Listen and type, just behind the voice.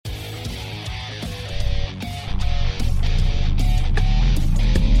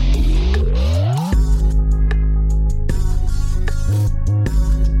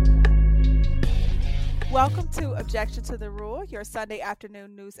Objection to the Rule, your Sunday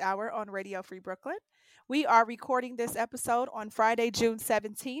afternoon news hour on Radio Free Brooklyn. We are recording this episode on Friday, June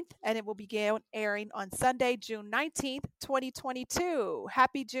 17th, and it will begin airing on Sunday, June 19th, 2022.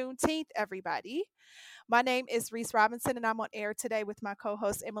 Happy Juneteenth, everybody. My name is Reese Robinson, and I'm on air today with my co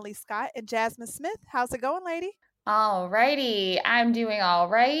host Emily Scott and Jasmine Smith. How's it going, lady? All righty, I'm doing all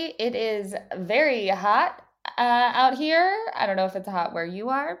right. It is very hot out here. I don't know if it's hot where you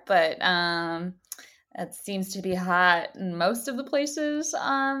are, but it seems to be hot in most of the places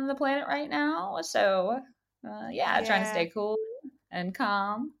on the planet right now. So, yeah, trying to Yeah. stay cool and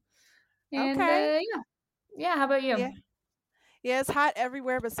calm. And Okay. yeah. How about you? Yeah. Yeah, it's hot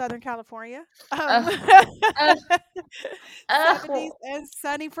everywhere but Southern California. Ugh, ugh, ugh, 70s and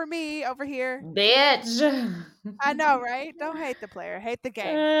sunny for me over here. bitch. I know, right? Don't hate the player, hate the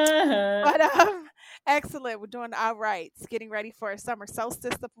game. Uh-huh. But excellent. We're doing all right. It's getting ready for a summer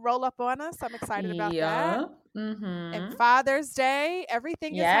solstice to roll up on us. I'm excited about that. Yeah. And Mm-hmm. Father's Day,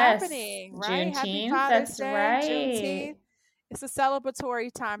 everything is Yes, happening, right? Happy Juneteenth, Father's that's Day, right. Juneteenth. It's a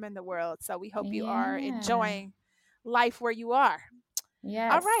celebratory time in the world. So we hope you are Yeah. enjoying life where you are.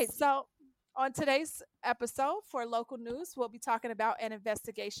 All right. Yes. So, on today's episode for local news, we'll be talking about an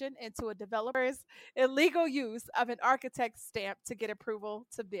investigation into a developer's illegal use of an architect's stamp to get approval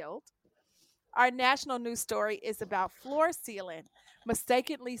to build. Our national news story is about floor sealing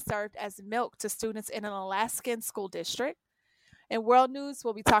mistakenly served as milk to students in an Alaskan school district. In world news,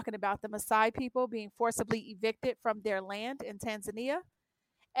 we'll be talking about the Maasai people being forcibly evicted from their land in Tanzania.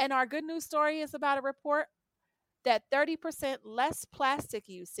 And our good news story is about a report that 30% less plastic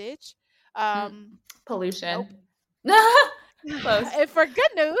usage. Mm, Nope. pollution. Close. And for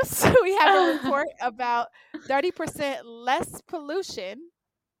good news, we have a report about 30% less pollution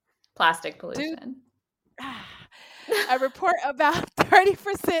Plastic due pollution. a report about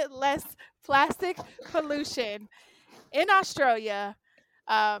 30% less plastic pollution in Australia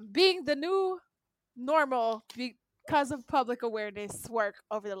being the new normal because of public awareness work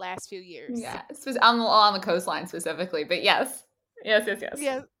over the last few years. Yeah, on the coastline specifically, but yes. Yes.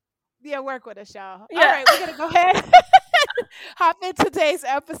 Yeah, yeah, work with us, y'all. All Yeah. right, we're gonna go ahead hop into today's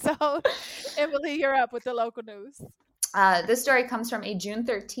episode. Emily, you're up with the local news. This story comes from a June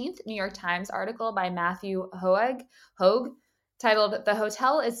 13th New York Times article by Matthew Hogue, titled "The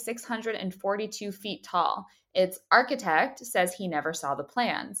Hotel is 642 feet tall. Its architect says he never saw the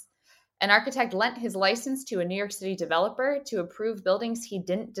plans." An architect lent his license to a New York City developer to approve buildings he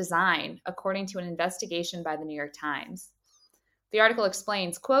didn't design, according to an investigation by the New York Times. The article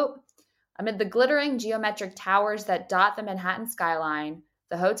explains, quote, "Amid the glittering geometric towers that dot the Manhattan skyline,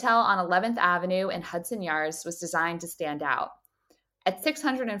 the hotel on 11th Avenue and Hudson Yards was designed to stand out. At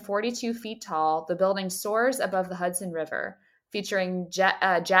 642 feet tall, the building soars above the Hudson River, featuring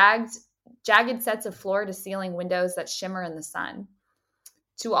jagged sets of floor-to-ceiling windows that shimmer in the sun.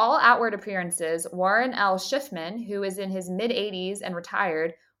 To all outward appearances, Warren L. Schiffman, who is in his mid-80s and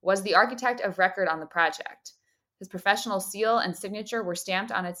retired, was the architect of record on the project. His professional seal and signature were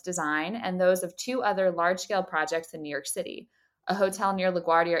stamped on its design and those of two other large-scale projects in New York City, a hotel near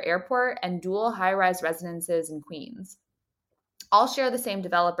LaGuardia Airport and dual high-rise residences in Queens. All share the same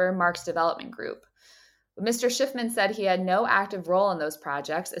developer, Marks Development Group. Mr. Schiffman said he had no active role in those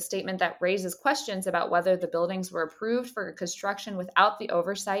projects, a statement that raises questions about whether the buildings were approved for construction without the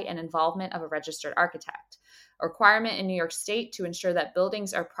oversight and involvement of a registered architect, a requirement in New York State to ensure that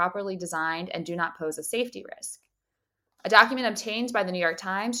buildings are properly designed and do not pose a safety risk. A document obtained by the New York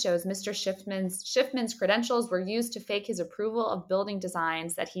Times shows Mr. Schiffman's credentials were used to fake his approval of building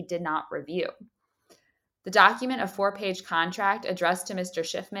designs that he did not review. The document, a 4-page contract addressed to Mr.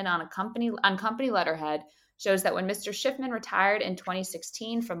 Schiffman on company letterhead, shows that when Mr. Schiffman retired in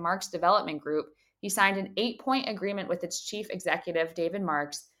 2016 from Marks Development Group, he signed an 8-point agreement with its chief executive, David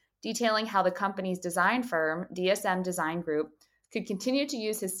Marks, detailing how the company's design firm, DSM Design Group, could continue to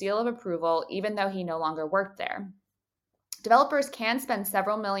use his seal of approval even though he no longer worked there. Developers can spend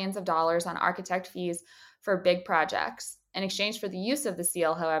several millions of dollars on architect fees for big projects. In exchange for the use of the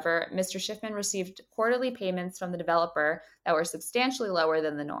seal, however, Mr. Schiffman received quarterly payments from the developer that were substantially lower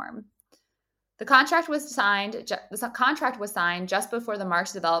than the norm. The contract was signed just before the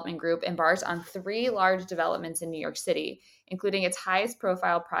Marks Development Group embarked on 3 large developments in New York City, including its highest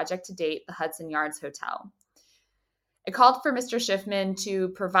profile project to date, the Hudson Yards Hotel. It called for Mr. Schiffman to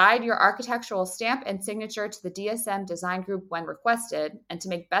provide your architectural stamp and signature to the DSM Design Group when requested, and to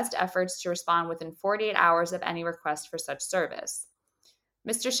make best efforts to respond within 48 hours of any request for such service.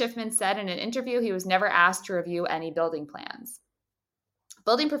 Mr. Schiffman said in an interview he was never asked to review any building plans.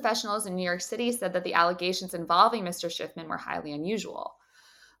 Building professionals in New York City said that the allegations involving Mr. Schiffman were highly unusual.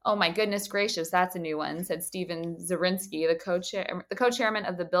 Oh my goodness gracious, that's a new one, said Stephen Zarinsky, the co-chairman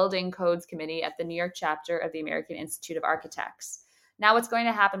of the Building Codes Committee at the New York chapter of the American Institute of Architects. Now what's going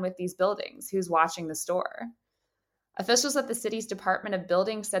to happen with these buildings? Who's watching the store? Officials at the city's Department of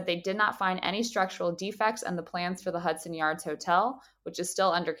Buildings said they did not find any structural defects on the plans for the Hudson Yards Hotel, which is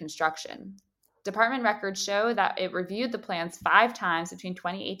still under construction. Department records show that it reviewed the plans 5 times between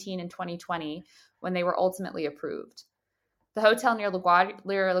 2018 and 2020 when they were ultimately approved. The hotel near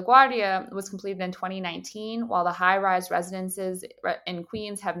LaGuardia was completed in 2019, while the high-rise residences in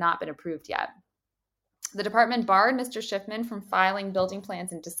Queens have not been approved yet. The department barred Mr. Schiffman from filing building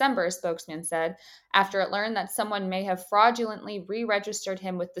plans in December, a spokesman said, after it learned that someone may have fraudulently re-registered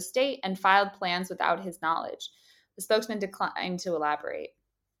him with the state and filed plans without his knowledge. The spokesman declined to elaborate.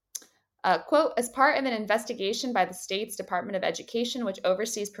 Quote, as part of an investigation by the state's Department of Education, which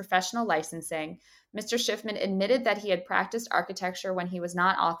oversees professional licensing, Mr. Schiffman admitted that he had practiced architecture when he was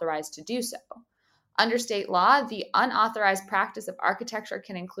not authorized to do so. Under state law, the unauthorized practice of architecture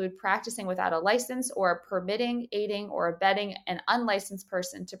can include practicing without a license or permitting, aiding, or abetting an unlicensed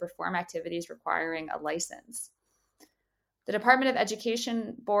person to perform activities requiring a license. The Department of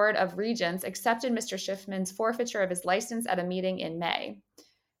Education Board of Regents accepted Mr. Schiffman's forfeiture of his license at a meeting in May.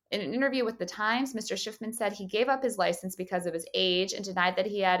 In an interview with The Times, Mr. Schiffman said he gave up his license because of his age and denied that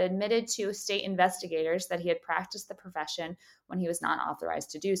he had admitted to state investigators that he had practiced the profession when he was not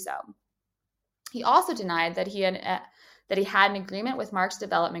authorized to do so. He also denied that he had an agreement with Marks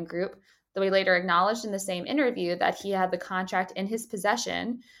Development Group, though he later acknowledged in the same interview that he had the contract in his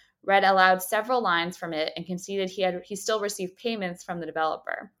possession, read aloud several lines from it, and conceded he still received payments from the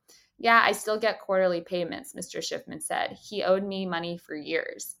developer. Yeah, I still get quarterly payments, Mr. Schiffman said. He owed me money for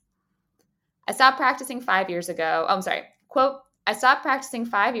years. I stopped practicing 5 years ago. Quote, I stopped practicing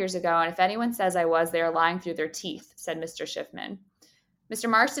 5 years ago, and if anyone says I was, they are lying through their teeth, said Mr. Schiffman. Mr.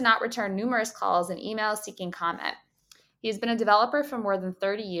 Marks did not return numerous calls and emails seeking comment. He has been a developer for more than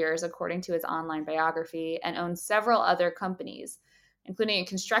 30 years, according to his online biography, and owns several other companies, including a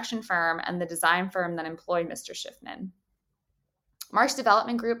construction firm and the design firm that employed Mr. Schiffman. Marks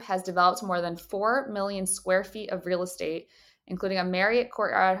Development Group has developed more than 4 million square feet of real estate, including a Marriott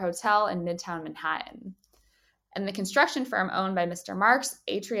Courtyard Hotel in Midtown Manhattan. And the construction firm owned by Mr. Marks,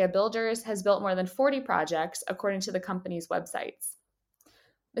 Atria Builders, has built more than 40 projects, according to the company's websites.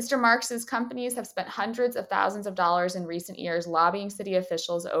 Mr. Marks's companies have spent hundreds of thousands of dollars in recent years lobbying city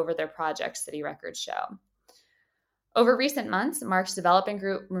officials over their projects, city records show. Over recent months, Marks Development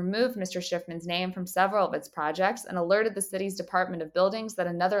Group removed Mr. Schiffman's name from several of its projects and alerted the city's Department of Buildings that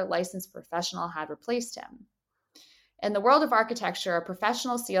another licensed professional had replaced him. In the world of architecture, a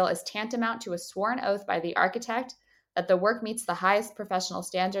professional seal is tantamount to a sworn oath by the architect that the work meets the highest professional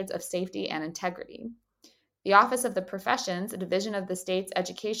standards of safety and integrity. The Office of the Professions, a division of the state's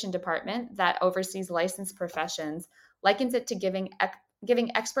education department that oversees licensed professions, likens it to giving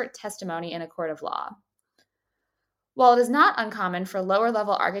expert testimony in a court of law. While it is not uncommon for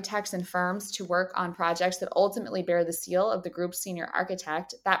lower-level architects and firms to work on projects that ultimately bear the seal of the group's senior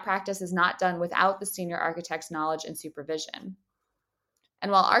architect, that practice is not done without the senior architect's knowledge and supervision.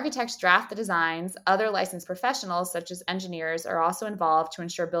 And while architects draft the designs, other licensed professionals, such as engineers, are also involved to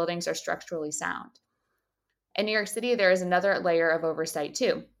ensure buildings are structurally sound. In New York City, there is another layer of oversight,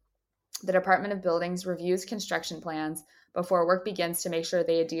 too. The Department of Buildings reviews construction plans before work begins to make sure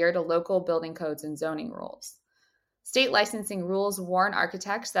they adhere to local building codes and zoning rules. State licensing rules warn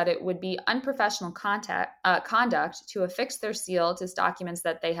architects that it would be unprofessional conduct to affix their seal to documents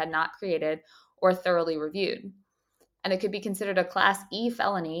that they had not created or thoroughly reviewed. And it could be considered a Class E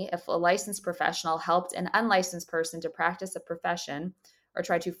felony if a licensed professional helped an unlicensed person to practice a profession or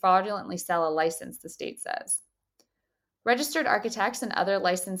try to fraudulently sell a license, the state says. Registered architects and other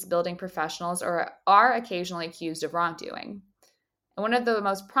licensed building professionals are occasionally accused of wrongdoing. In one of the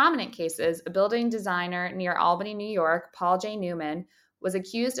most prominent cases, a building designer near Albany, New York, Paul J. Newman, was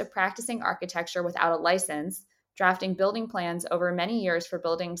accused of practicing architecture without a license, drafting building plans over many years for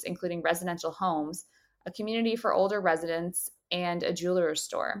buildings including residential homes, a community for older residents, and a jeweler's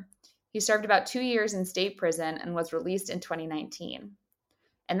store. He served about 2 years in state prison and was released in 2019.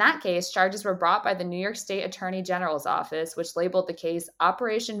 In that case, charges were brought by the New York State Attorney General's office, which labeled the case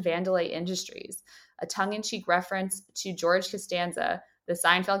Operation Vandelay Industries, a tongue-in-cheek reference to George Costanza, the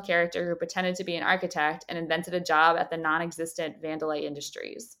Seinfeld character who pretended to be an architect and invented a job at the non-existent Vandelay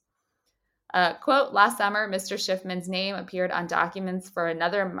Industries. Quote, last summer, Mr. Schiffman's name appeared on documents for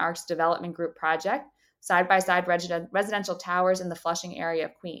another Marks Development Group project, side-by-side residential towers in the Flushing area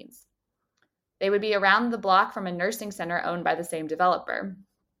of Queens. They would be around the block from a nursing center owned by the same developer.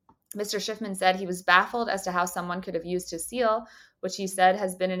 Mr. Schiffman said he was baffled as to how someone could have used his seal, which he said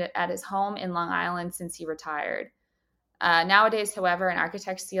has been at his home in Long Island since he retired. Nowadays, however, an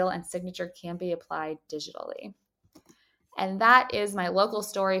architect's seal and signature can be applied digitally. And that is my local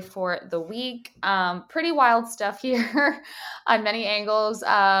story for the week. Pretty wild stuff here on many angles.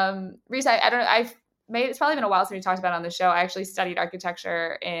 Reese, I don't know. It's probably been a while since we talked about it on the show. I actually studied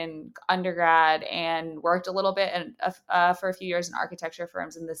architecture in undergrad and worked a little bit for a few years in architecture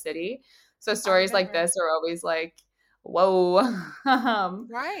firms in the city. So stories like this are always like, whoa.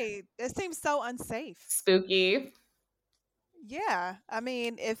 Right. It seems so unsafe. Spooky. Yeah. I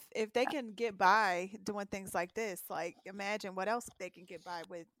mean, if they can get by doing things like this, like imagine what else they can get by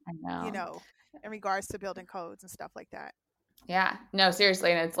with, I know. In regards to building codes and stuff like that. Yeah. No,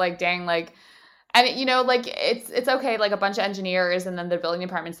 seriously. And it's like, dang, like, and like it's okay, like a bunch of engineers and then the building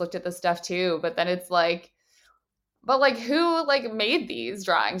departments looked at this stuff too, but then it's like, but like who like made these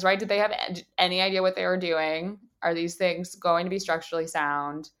drawings, right? Did they have any idea what they were doing? Are these things going to be structurally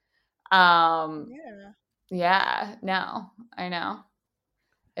sound? Yeah, no, I know.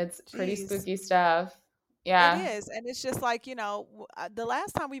 It's pretty spooky stuff. Yeah. It is. And it's just like, the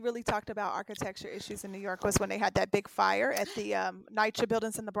last time we really talked about architecture issues in New York was when they had that big fire at the NYCHA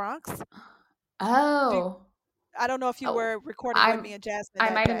buildings in the Bronx. Oh. I don't know if you were recording with me and Jasmine.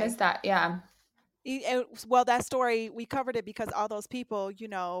 I might have missed that. Yeah. Well, that story, we covered it because all those people, it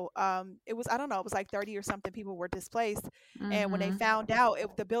was, I don't know, it was like 30 or something people were displaced. Mm-hmm. And when they found out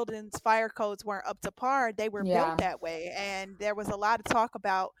if the building's fire codes weren't up to par, they were built that way. And there was a lot of talk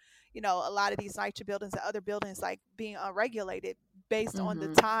about, a lot of these NYCHA buildings and other buildings like being unregulated based on the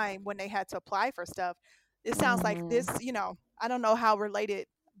time when they had to apply for stuff. It sounds like this, I don't know how related,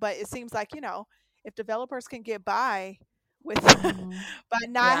 but it seems like, if developers can get by with by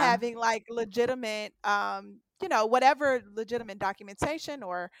not having like legitimate whatever legitimate documentation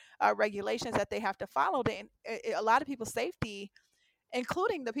or regulations that they have to follow, then a lot of people's safety,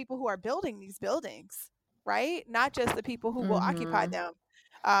 including the people who are building these buildings, right, not just the people who will occupy them,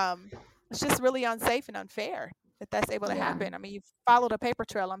 it's just really unsafe and unfair that that's able to happen. I mean, you've followed a paper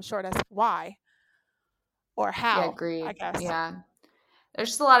trail, I'm sure that's why or how. Agreed. I guess there's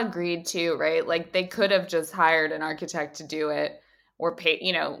just a lot of greed too, right? Like they could have just hired an architect to do it or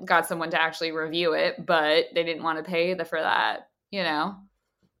pay, got someone to actually review it, but they didn't want to pay for that,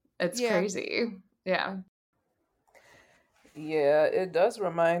 It's crazy. Yeah. Yeah, it does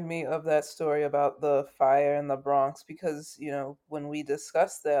remind me of that story about the fire in the Bronx because, when we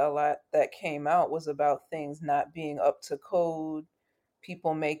discussed that, a lot that came out was about things not being up to code,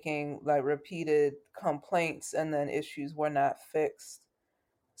 people making like repeated complaints, and then issues were not fixed.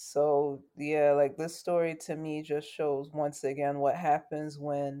 So, yeah, like this story to me just shows once again what happens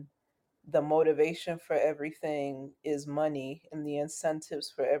when the motivation for everything is money and the incentives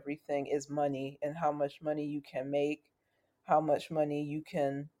for everything is money and how much money you can make, how much money you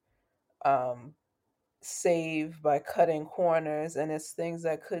can save by cutting corners. And it's things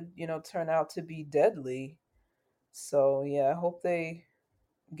that could, turn out to be deadly. So, yeah, I hope they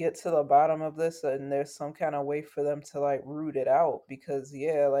get to the bottom of this and there's some kind of way for them to like root it out because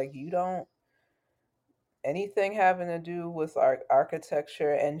like anything having to do with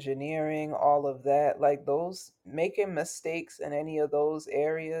architecture, engineering, all of that, like those making mistakes in any of those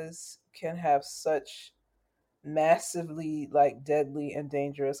areas can have such massively like deadly and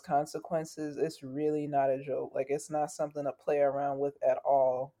dangerous consequences. It's really not a joke. Like it's not something to play around with at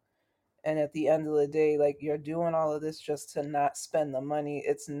all. And at the end of the day, like you're doing all of this just to not spend the money.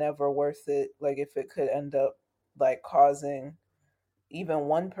 It's never worth it. Like if it could end up like causing even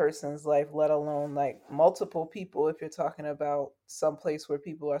one person's life, let alone like multiple people, if you're talking about some place where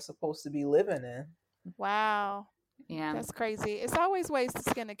people are supposed to be living in. Wow. Yeah. That's crazy. It's always ways to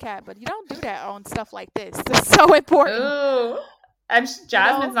skin a cat, but you don't do that on stuff like this. It's so important. Ooh.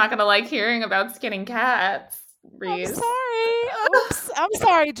 Jasmine's not going to like hearing about skinning cats. Reese. I'm sorry. Oops. I'm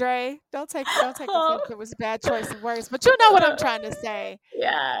sorry, Dre. Don't take offense. It was a bad choice of words, but you know what I'm trying to say.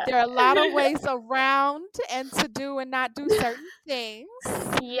 Yeah. There are a lot of ways around and to do and not do certain things.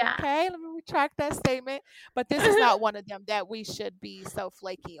 Yeah. Okay, let me retract that statement. But this is not one of them that we should be so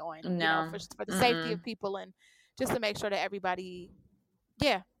flaky on. No. For the safety of people and just to make sure that everybody,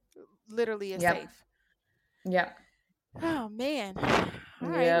 literally is safe. Yeah. Oh, man. All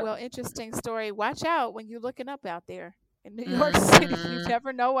right. Well, interesting story. Watch out when you're looking up out there in New York City. You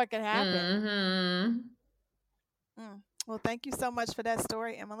never know what can happen. Well, thank you so much for that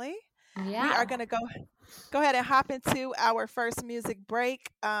story, Emily. Yeah. We are going to go ahead and hop into our first music break.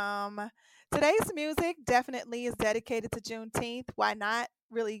 Today's music definitely is dedicated to Juneteenth. Why not?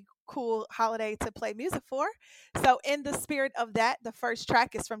 Really cool holiday to play music for. So, in the spirit of that, the first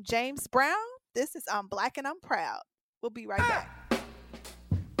track is from James Brown. This is I'm Black and I'm Proud. We'll be right back.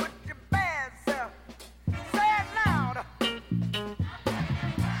 Put your bad self. Say it loud. Say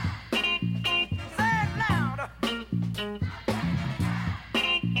it loud.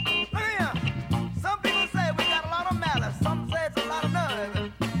 Look here. Some people say we got a lot of malice. Some say it's a lot of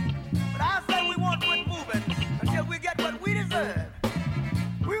nerve. But I say we won't quit moving until we get what we deserve.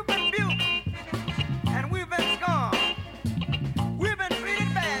 We've been buked and we've been scorned. We've been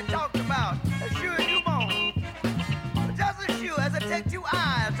treated bad, talked about, as sure as you born. But just as sure as it takes 2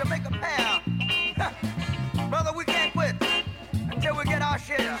 eyes to make a pair, brother, we can't quit until we get our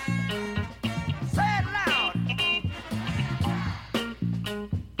share. Say it loud.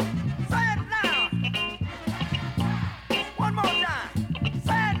 Say it loud. One more time.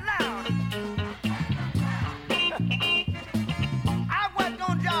 Say it loud. I've worked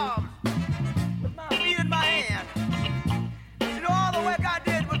on jobs with my feet in my hand. You know, all the work I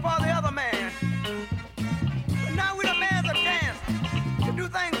did was for the other man. But now we demand a chance to do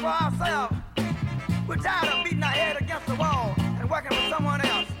things for ourselves. We're tired of beating our head against the wall and working for someone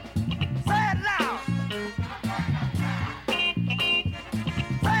else. Say it loud.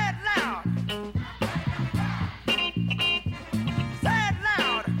 Say it loud. Say it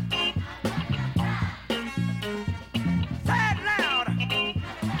loud. Say it loud.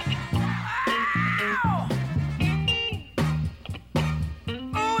 Ow!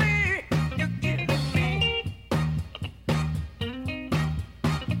 Ooh-wee, you're killing me.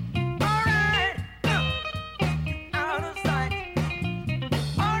 All right, out of sight.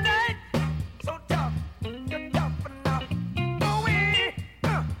 All right, so tough, you're tough enough. Ooh-wee,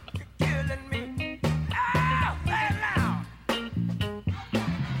 you're killing me. Ow, say it loud.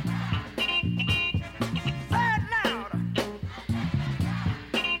 Say it loud.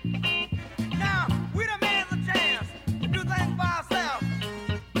 Now, we demand a chance to do things for ourselves.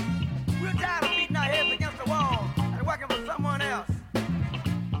 We're tired of beating our heads against the wall and working for someone else.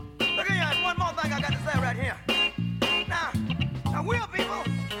 Look here, there's one more thing I got to say right here. Now we're people,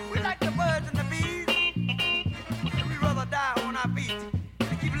 we like the birds and the bees, and we'd rather die on our feet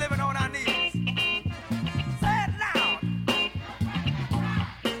than keep living on our knees. Say it loud.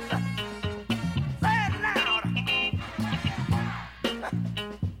 Say it loud.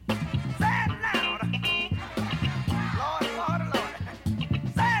 Say it loud. Lord, Lord, Lord.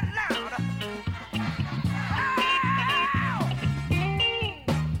 Say it loud. Ow!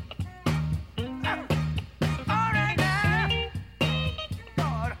 All right now.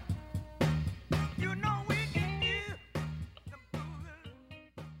 Lord, you know we can use the booze.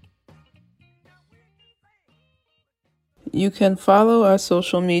 You can follow our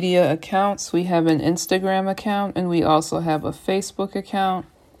social media accounts. We have an Instagram account and we also have a Facebook account.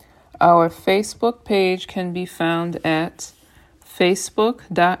 Our Facebook page can be found at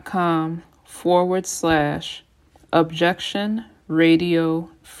facebook.com/Objection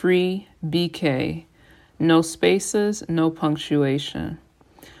Radio Free BK. No spaces, no punctuation.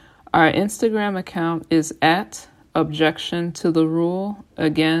 Our Instagram account is at Objection to the Rule.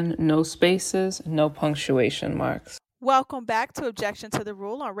 Again, no spaces, no punctuation marks. Welcome back to Objection to the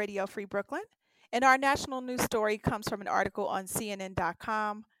Rule on Radio Free Brooklyn. And our national news story comes from an article on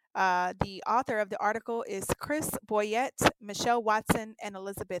CNN.com. The author of the article is Chris Boyette, Michelle Watson, and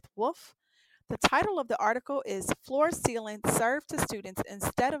Elizabeth Wolf. The title of the article is Floor Sealant Served to Students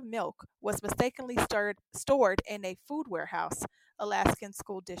Instead of Milk Was Mistakenly Stored in a Food Warehouse, Alaskan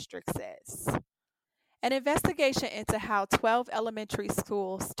School District says. An investigation into how 12 elementary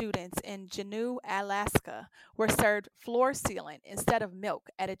school students in Juneau, Alaska, were served floor sealant instead of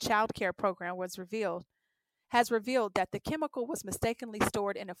milk at a child care program has revealed that the chemical was mistakenly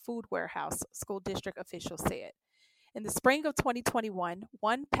stored in a food warehouse, school district officials said. In the spring of 2021,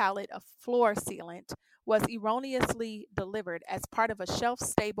 1 pallet of floor sealant was erroneously delivered as part of a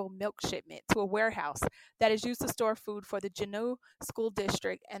shelf-stable milk shipment to a warehouse that is used to store food for the Juneau School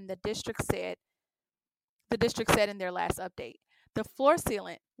District, and the district said in their last update. The floor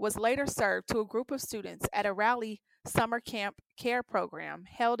sealant was later served to a group of students at a Raleigh summer camp care program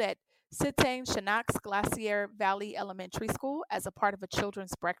held at Sitang Chinooks Glacier Valley Elementary School as a part of a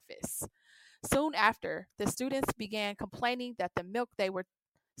children's breakfast. Soon after, the students began complaining that the milk they were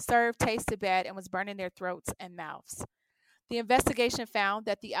served tasted bad and was burning their throats and mouths. The investigation found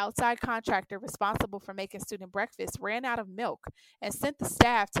that the outside contractor responsible for making student breakfast ran out of milk and sent the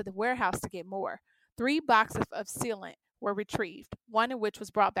staff to the warehouse to get more. 3 boxes of sealant were retrieved, one in which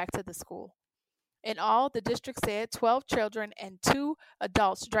was brought back to the school. In all, the district said 12 children and 2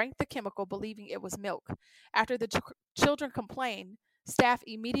 adults drank the chemical believing it was milk. After the children complained, Staff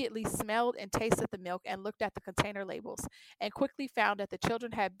immediately smelled and tasted the milk and looked at the container labels and quickly found that the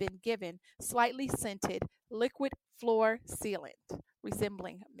children had been given slightly scented liquid floor sealant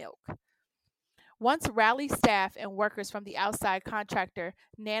resembling milk. Once Rally staff and workers from the outside contractor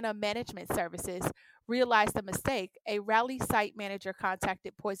Nana Management Services realized the mistake, a Rally site manager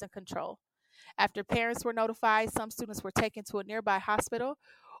contacted Poison Control. After parents were notified, some students were taken to a nearby hospital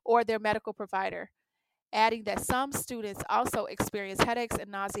or their medical provider, adding that some students also experienced headaches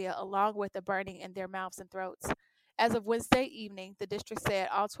and nausea along with the burning in their mouths and throats. As of Wednesday evening, the district said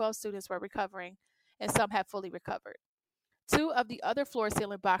all 12 students were recovering and some have fully recovered. 2 of the other floor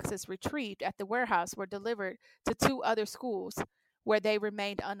sealing boxes retrieved at the warehouse were delivered to 2 other schools where they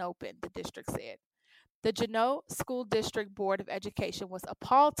remained unopened, the district said. The Juneau School District Board of Education was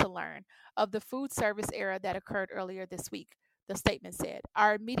appalled to learn of the food service error that occurred earlier this week, the statement said.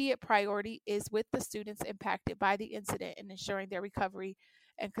 Our immediate priority is with the students impacted by the incident and ensuring their recovery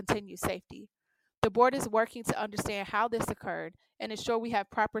and continued safety. The board is working to understand how this occurred and ensure we have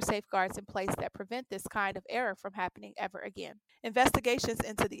proper safeguards in place that prevent this kind of error from happening ever again. Investigations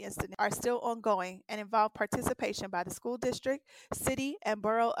into the incident are still ongoing and involve participation by the school district, city, and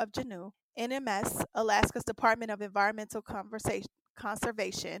borough of Juneau, NMS, Alaska's Department of Environmental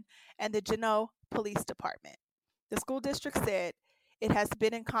Conservation, and the Juneau Police Department. The school district said it has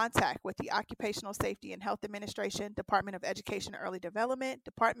been in contact with the Occupational Safety and Health Administration, Department of Education and Early Development,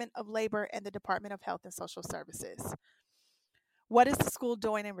 Department of Labor, and the Department of Health and Social Services. What is the school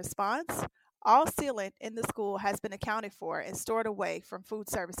doing in response? All sealant in the school has been accounted for and stored away from food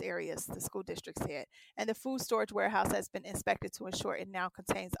service areas, the school district said, and the food storage warehouse has been inspected to ensure it now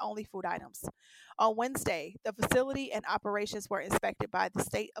contains only food items. On Wednesday, the facility and operations were inspected by the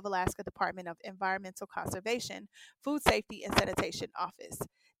State of Alaska Department of Environmental Conservation, Food Safety and Sanitation Office.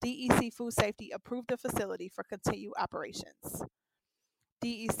 DEC Food Safety approved the facility for continued operations.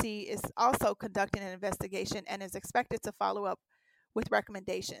 DEC is also conducting an investigation and is expected to follow up with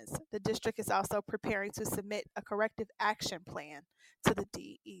recommendations. The district is also preparing to submit a corrective action plan to the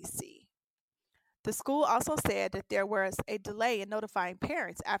DEC. The school also said that there was a delay in notifying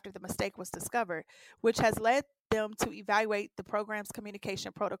parents after the mistake was discovered, which has led them to evaluate the program's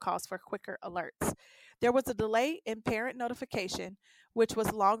communication protocols for quicker alerts. There was a delay in parent notification, which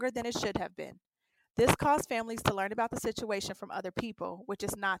was longer than it should have been. This caused families to learn about the situation from other people, which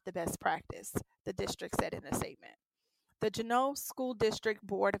is not the best practice, the district said in a statement. The Juneau School District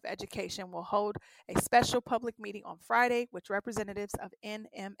Board of Education will hold a special public meeting on Friday, which representatives of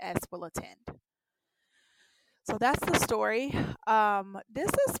NMS will attend. So that's the story.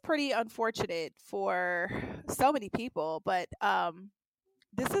 This is pretty unfortunate for so many people, but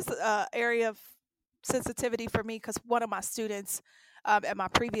this is an area of sensitivity for me because one of my students at my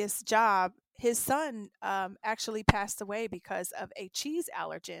previous job, his son actually passed away because of a cheese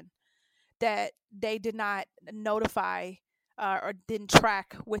allergen that they did not notify or didn't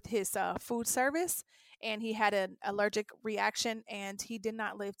track with his food service. And he had an allergic reaction and he did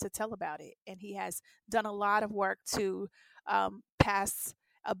not live to tell about it. And he has done a lot of work to pass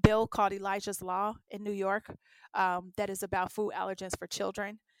a bill called Elijah's Law in New York that is about food allergens for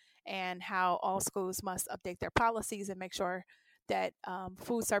children and how all schools must update their policies and make sure that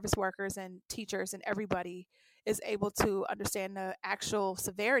food service workers and teachers and everybody is able to understand the actual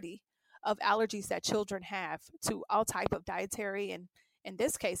severity of allergies that children have to all type of dietary, and in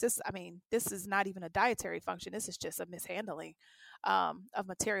this case, this is not even a dietary function. This is just a mishandling of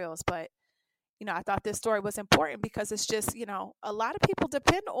materials. But I thought this story was important because it's just a lot of people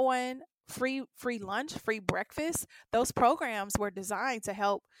depend on free lunch, free breakfast. Those programs were designed to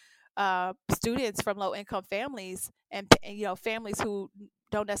help students from low income families and families who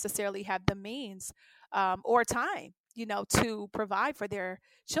don't necessarily have the means or time to provide for their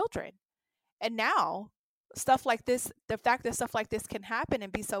children. And now stuff like this, the fact that stuff like this can happen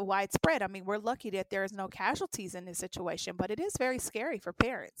and be so widespread, we're lucky that there is no casualties in this situation, but it is very scary for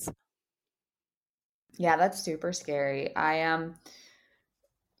parents. Yeah, that's super scary.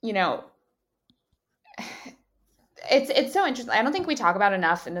 It's so interesting. I don't think we talk about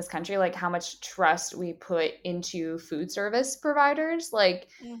enough in this country, like how much trust we put into food service providers. Like,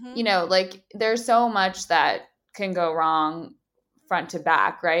 like there's so much that can go wrong front to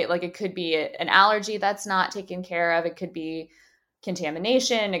back, right? Like it could be an allergy that's not taken care of. It could be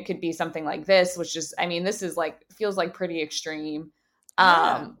contamination. It could be something like this, which is, this is feels like pretty extreme.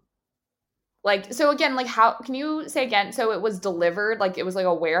 Yeah. So again, how can you say again? So it was delivered, it was like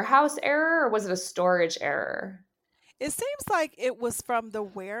a warehouse error, or was it a storage error? It seems like it was from the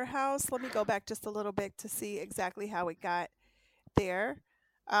warehouse. Let me go back just a little bit to see exactly how it got there.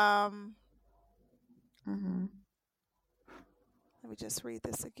 Mm-hmm. Let me just read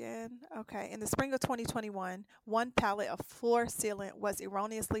this again. Okay. In the spring of 2021, one pallet of floor sealant was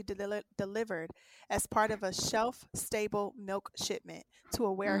erroneously delivered as part of a shelf stable milk shipment to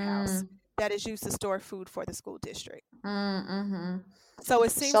a warehouse Mm, that is used to store food for the school district. mm-hmm. So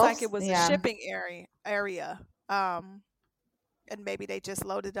it seems like Shelves, it was a yeah. shipping area. And maybe they just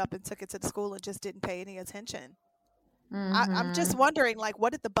loaded up and took it to the school and just didn't pay any attention. I'm just Mm-hmm. wondering, like,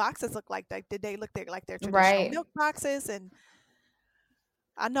 what did the boxes look like? Like, did they look like their traditional Right. milk boxes? And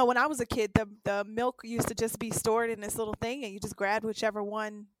I know when I was a kid, the milk used to just be stored in this little thing, and you just grabbed whichever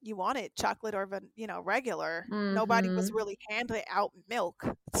one you wanted, chocolate or regular. Nobody was Mm-hmm. really handing out milk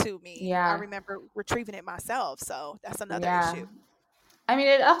to me. I Yeah. remember retrieving it myself, so that's another Yeah. issue. I mean,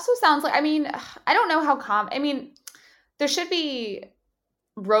 it also sounds like, I mean, I don't know how I mean, there should be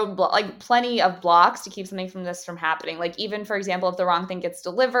roadblock, like plenty of blocks to keep something from happening. Like, even for example, if the wrong thing gets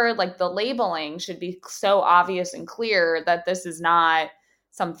delivered, like the labeling should be so obvious and clear that this is not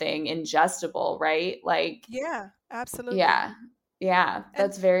something ingestible, right? Like, Yeah, absolutely. yeah. Yeah, And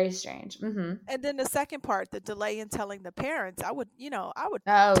that's very strange. and then the second part, the delay in telling the parents, I would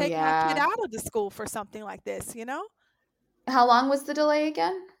Oh, take my kid yeah. out of the school for something like this. How long was the delay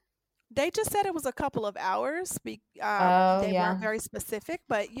again? They just said it was a couple of hours. Oh, They weren't yeah. very specific,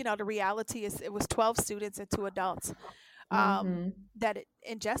 but the reality is it was 12 students and 2 adults um, Mm-hmm. that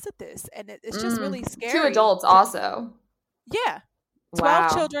ingested this, and it's just really Two scary. adults also. Yeah, 12 Wow.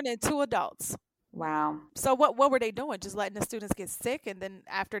 children and 2 adults. Wow. So what were they doing? Just letting the students get sick, and then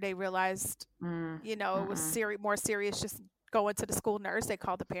after they realized, Mm, it was mm-mm. more serious, just going to the school nurse. They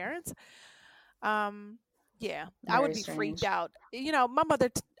called the parents. Um, yeah, I would Very be freaked strange. out. My mother,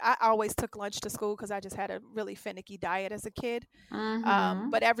 I always took lunch to school because I just had a really finicky diet as a kid.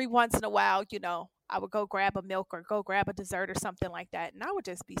 Mm-hmm. But every once in a while, I would go grab a milk or go grab a dessert or something like that. And I would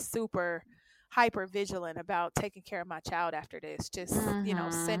just be super hyper vigilant about taking care of my child after this, just,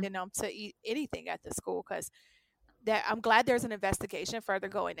 Mm-hmm. sending them to eat anything at the school because that I'm glad there's an investigation further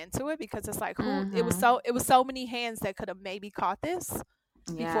going into it because it's like Mm-hmm. it was so many hands that could have maybe caught this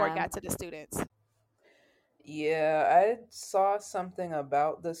before it Yeah. got to the students. Yeah, I saw something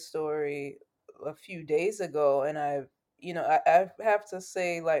about the story a few days ago, and I have to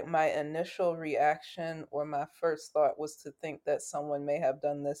say, like, my initial reaction or my first thought was to think that someone may have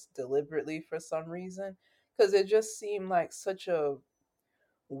done this deliberately for some reason, because it just seemed like such a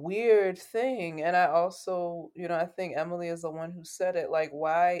weird thing. And I also, I think Emily is the one who said it. Like,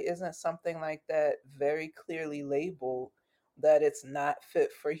 why isn't something like that very clearly labeled that it's not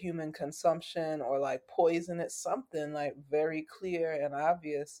fit for human consumption or like poisonous? Something like very clear and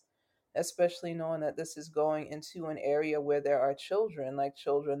obvious, especially knowing that this is going into an area where there are children, like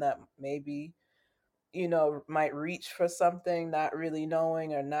children that maybe might reach for something not really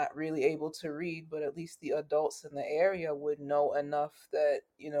knowing or not really able to read, but at least the adults in the area would know enough that,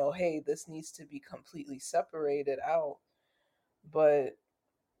 hey, this needs to be completely separated out. But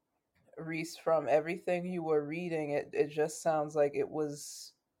Reese, from everything you were reading, it just sounds like it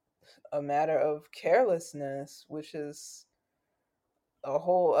was a matter of carelessness, which is a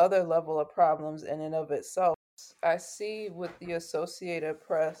whole other level of problems in and of itself. I see with the Associated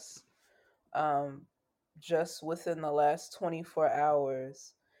Press, um, just within the last 24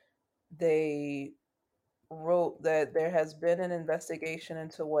 hours, they wrote that there has been an investigation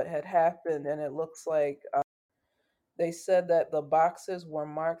into what had happened, and it looks like they said that the boxes were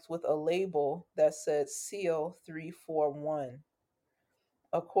marked with a label that said Seal 341.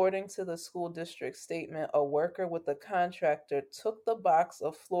 According to the school district statement, a worker with the contractor took the box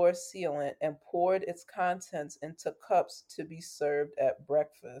of floor sealant and poured its contents into cups to be served at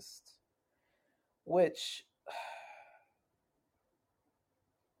breakfast, which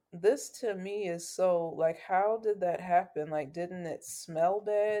this to me is so like, how did that happen? Like, didn't it smell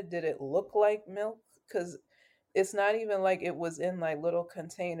bad? Did it look like milk? Because it's not even like it was in like little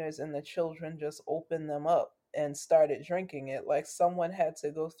containers and the children just opened them up and started drinking it. Like, someone had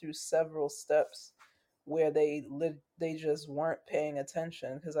to go through several steps where they just weren't paying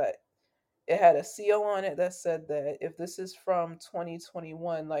attention, because I it had a seal on it that said that if this is from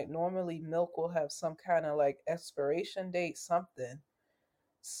 2021, like normally milk will have some kind of like expiration date, something.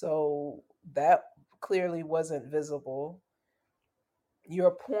 So that clearly wasn't visible.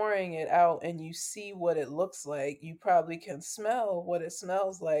 You're pouring it out and you see what it looks like. You probably can smell what it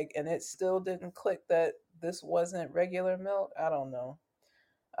smells like, and it still didn't click that this wasn't regular milk. I don't know.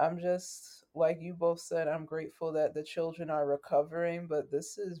 I'm just, like you both said, I'm grateful that the children are recovering, but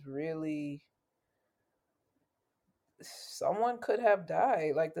this is really, someone could have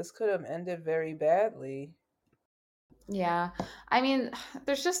died. Like, this could have ended very badly. Yeah. I mean,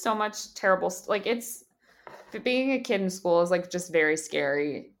 there's just so much terrible, like, it's being a kid in school is like just very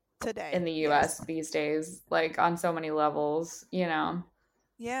scary today in the US these days, like on so many levels, you know.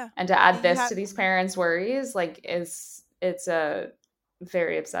 Yeah. And to add And you this have to these parents' worries, like it's a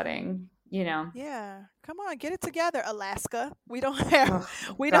very upsetting, you know. Yeah. Come on, get it together, Alaska. We don't have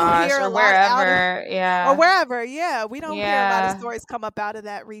Oh we don't gosh, hear a or lot out of wherever. or Yeah. wherever. Yeah, we don't hear a lot of Yeah. stories come up out of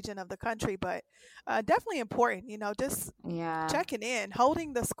that region of the country, but definitely important, just Yeah. checking in,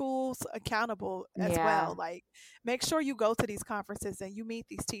 holding the schools accountable as Yeah. well. Like, make sure you go to these conferences and you meet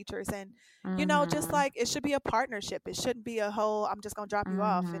these teachers, and just Mhm. like it should be a partnership. It shouldn't be a whole I'm just gonna drop you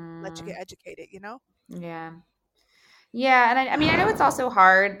off and let you get Mhm. educated. Yeah. Yeah, and I mean, I know it's also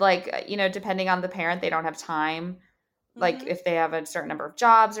hard, like, depending on the parent, they don't have time, like Mhm. if they have a certain number of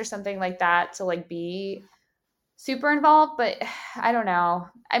jobs or something like that to like be super involved, but I don't know.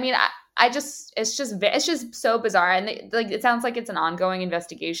 I mean, I just it's just so bizarre, and like it sounds like it's an ongoing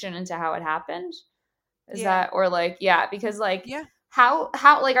investigation into how it happened. Is Yeah. that, or like, yeah, because like Yeah. how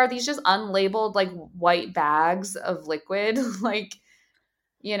like are these just unlabeled like white bags of liquid like,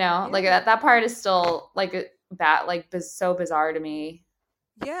 like Yeah. that part is still like that, like so bizarre to me,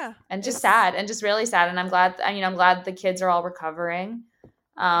 Yeah. and just It's sad, and just really sad, and I'm glad the kids are all recovering.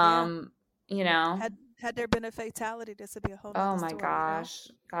 yeah. um you know Had there been a fatality, this would be a whole oh nother my story. gosh,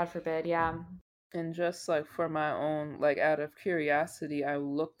 God forbid. Yeah. And just like for my own, like out of curiosity, I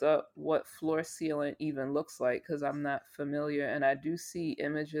looked up what floor sealant even looks like because I'm not familiar. And I do see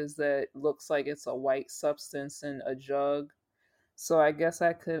images that looks like it's a white substance in a jug. So I guess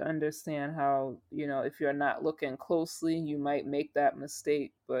I could understand how, if you're not looking closely, you might make that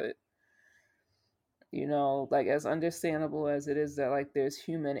mistake. But, like as understandable as it is that like there's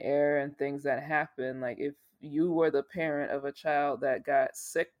human error and things that happen, like if you were the parent of a child that got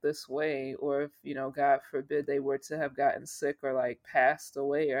sick this way, or if, God forbid they were to have gotten sick or like passed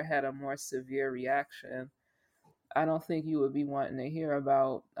away or had a more severe reaction, I don't think you would be wanting to hear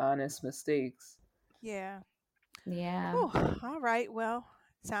about honest mistakes. Yeah. Yeah. Whew. All right. Well,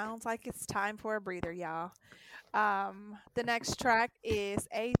 sounds like it's time for a breather, y'all. The next track is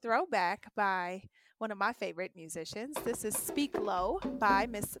a throwback by one of my favorite musicians. This is Speak Low by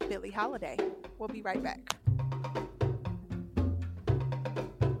Miss Billie Holiday. We'll be right back.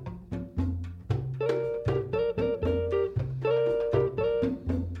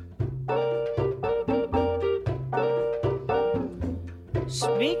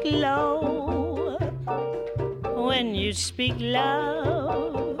 Speak low when you speak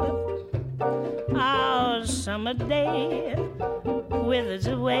love. Our summer day withers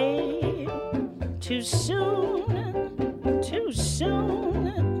away too soon, too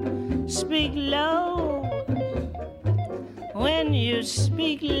soon. Speak low when you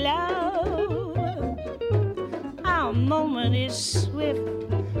speak love. Our moment is swift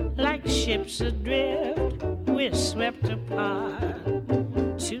like ships adrift. We're swept apart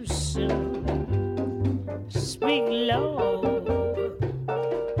too soon. Speak low,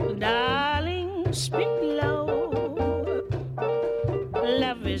 darling, speak low.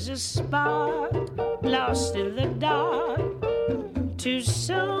 Love is a spark lost in the dark. Too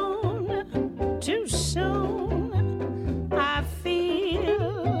soon, too soon. I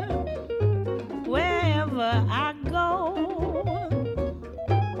feel wherever I go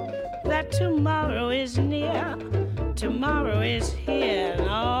that tomorrow is near. Tomorrow is here and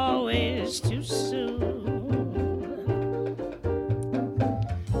always too soon.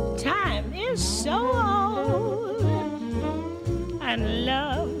 Time is so old and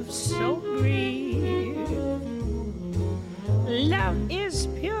love so brief. Love is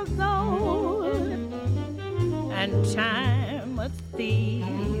pure gold and time a thief.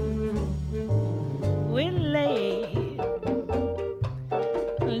 We're late,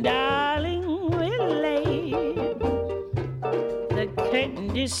 darling, we're late. The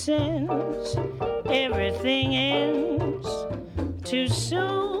curtain descends, everything ends. Too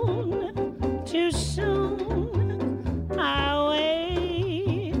soon, too soon. I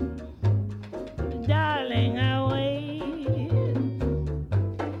wait, darling, I wait.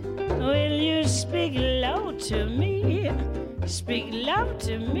 Will you speak low to me? Speak love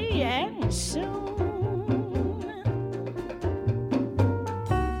to me and soon.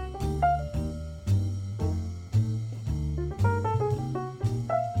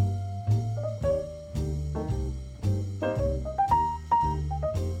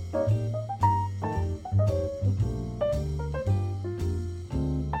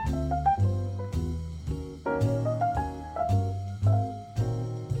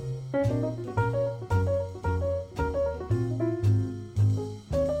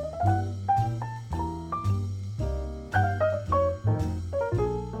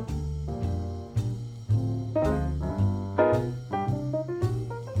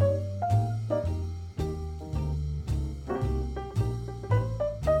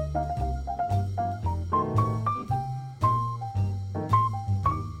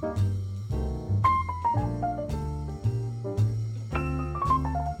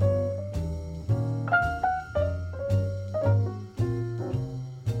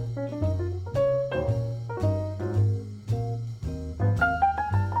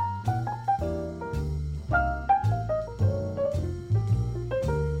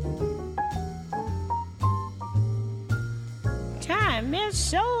 Time is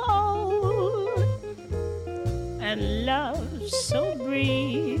so old and love so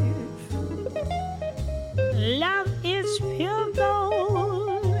brief. Love is pure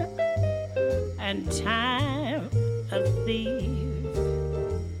gold and time a thief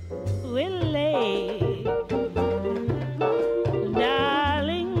will lay.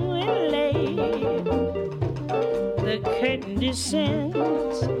 Darling, will lay. The curtain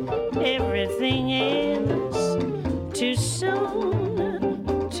descends, everything ends. Too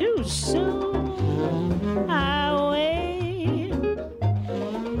soon, too soon. I wait,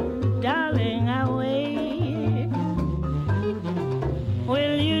 darling, I wait.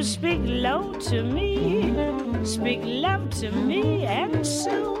 Will you speak low to me? Speak love to me, and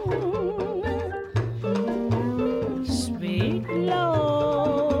soon speak low.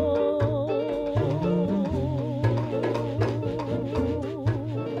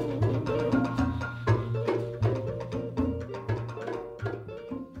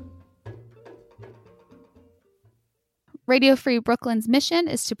 Radio Free Brooklyn's mission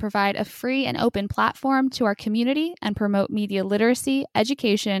is to provide a free and open platform to our community and promote media literacy,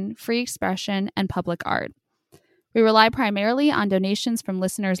 education, free expression, and public art. We rely primarily on donations from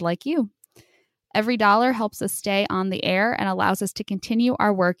listeners like you. Every dollar helps us stay on the air and allows us to continue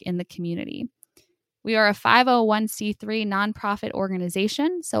our work in the community. We are a 501c3 nonprofit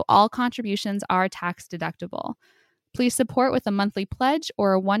organization, so all contributions are tax deductible. Please support with a monthly pledge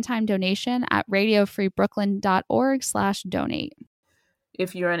or a one-time donation at radiofreebrooklyn.org/donate.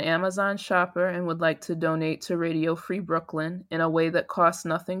 If you're an Amazon shopper and would like to donate to Radio Free Brooklyn in a way that costs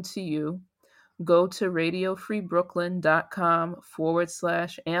nothing to you, go to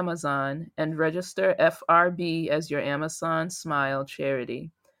radiofreebrooklyn.com/Amazon and register FRB as your Amazon Smile charity.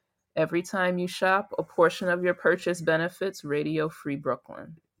 Every time you shop, a portion of your purchase benefits Radio Free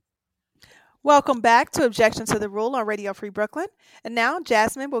Brooklyn. Welcome back to Objection to the Rule on Radio Free Brooklyn. And now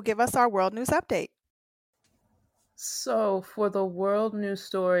Jasmine will give us our world news update. So for the world news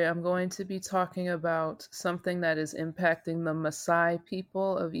story, I'm going to be talking about something that is impacting the Maasai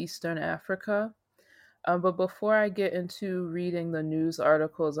people of Eastern Africa. But before I get into reading the news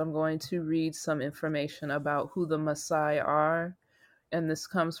articles, I'm going to read some information about who the Maasai are. And this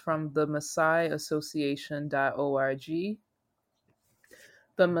comes from the MaasaiAssociation.org.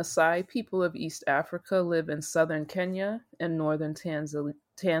 The Maasai people of East Africa live in southern Kenya and northern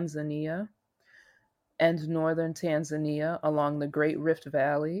Tanzania along the Great Rift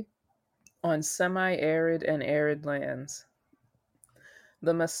Valley on semi-arid and arid lands.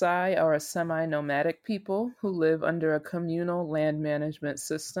 The Maasai are a semi-nomadic people who live under a communal land management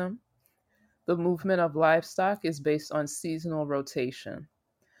system. The movement of livestock is based on seasonal rotation.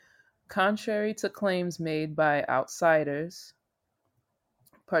 Contrary to claims made by outsiders,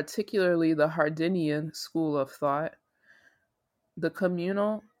 particularly the Hardinian school of thought, this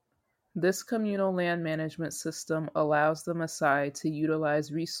communal land management system allows the Maasai to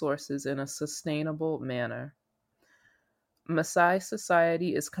utilize resources in a sustainable manner. Maasai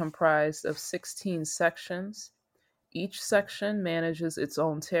society is comprised of 16 sections. Each section manages its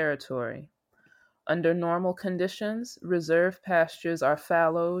own territory. Under normal conditions, reserve pastures are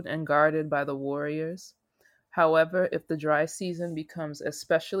fallowed and guarded by the warriors. However, if the dry season becomes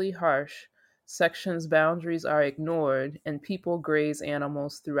especially harsh, sections' boundaries are ignored and people graze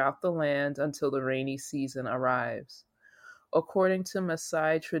animals throughout the land until the rainy season arrives. According to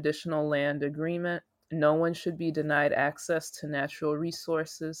Maasai traditional land agreement, no one should be denied access to natural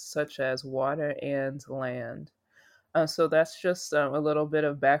resources such as water and land. So that's just a little bit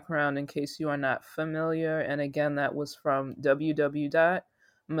of background in case you are not familiar. And again, that was from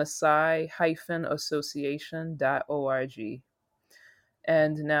www.maasai-association.org.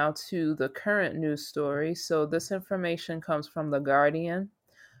 And now to the current news story. So this information comes from The Guardian.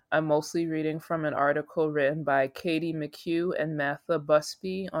 I'm mostly reading from an article written by Katie McHugh and Matha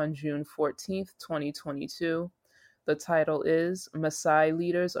Busby on June 14th, 2022. The title is Maasai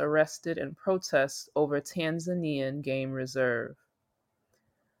Leaders Arrested in Protest Over Tanzanian Game Reserve.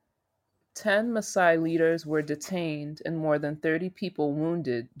 10 Maasai leaders were detained and more than 30 people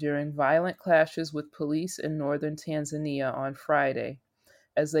wounded during violent clashes with police in northern Tanzania on Friday,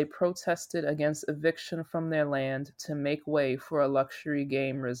 as they protested against eviction from their land to make way for a luxury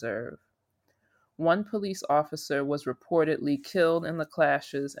game reserve. One police officer was reportedly killed in the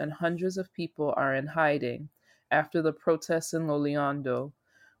clashes, and hundreds of people are in hiding after the protests in Loliondo,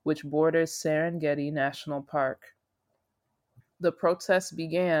 which borders Serengeti National Park. The protests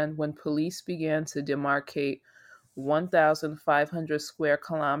began when police began to demarcate 1,500 square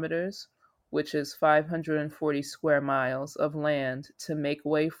kilometers, which is 540 square miles, of land to make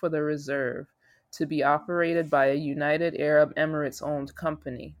way for the reserve, to be operated by a United Arab Emirates-owned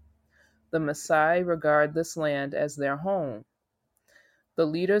company. The Maasai regard this land as their home. The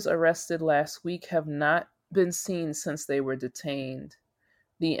leaders arrested last week have not been seen since they were detained.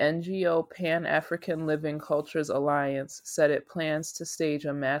 The NGO Pan-African Living Cultures Alliance said it plans to stage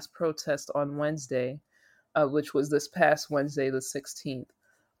a mass protest on Wednesday, which was this past Wednesday the 16th,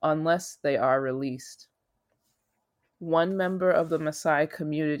 unless they are released. One member of the Maasai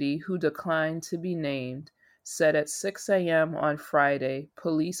community who declined to be named said at 6 a.m. on Friday,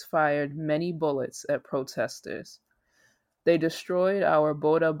 police fired many bullets at protesters. They destroyed our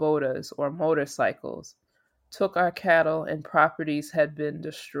boda-bodas, or motorcycles, took our cattle, and properties had been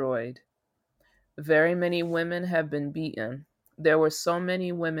destroyed. Very many women have been beaten. There were so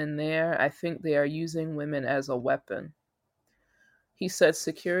many women there, I think they are using women as a weapon. He said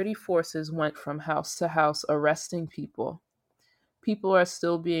security forces went from house to house arresting people. People are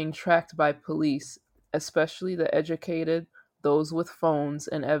still being tracked by police, especially the educated, those with phones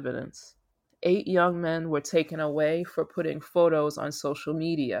and evidence. 8 young men were taken away for putting photos on social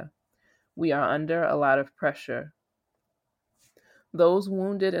media. We are under a lot of pressure. Those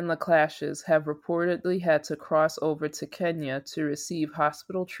wounded in the clashes have reportedly had to cross over to Kenya to receive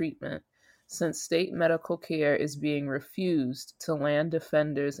hospital treatment since state medical care is being refused to land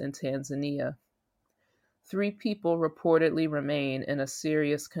defenders in Tanzania. 3 people reportedly remain in a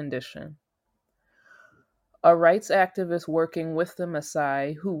serious condition. A rights activist working with the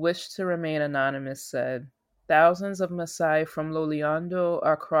Maasai, who wished to remain anonymous, said, "Thousands of Maasai from Loliondo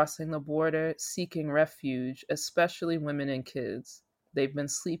are crossing the border seeking refuge, especially women and kids. They've been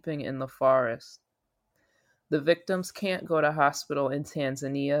sleeping in the forest. The victims can't go to hospital in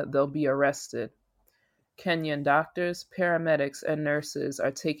Tanzania, they'll be arrested. Kenyan doctors, paramedics, and nurses are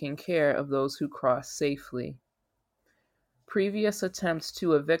taking care of those who cross safely." Previous attempts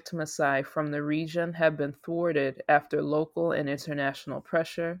to evict Maasai from the region have been thwarted after local and international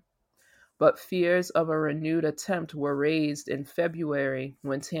pressure, but fears of a renewed attempt were raised in February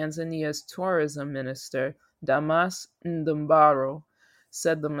when Tanzania's tourism minister, Damas Ndumbaro,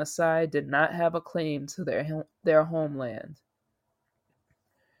 said the Maasai did not have a claim to their homeland.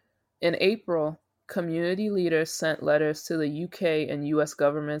 In April, community leaders sent letters to the UK and US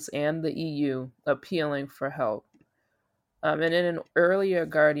governments and the EU appealing for help. And in an earlier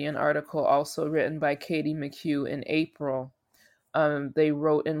Guardian article also written by Katie McHugh in April, they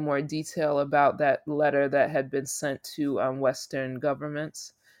wrote in more detail about that letter that had been sent to Western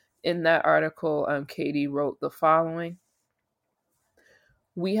governments. In that article, Katie wrote the following.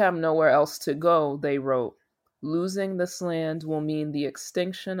 "We have nowhere else to go," they wrote. "Losing this land will mean the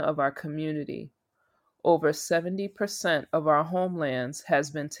extinction of our community. Over 70% of our homelands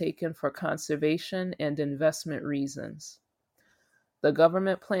has been taken for conservation and investment reasons. The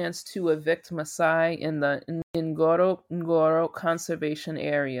government plans to evict Maasai in the Ngorongoro Conservation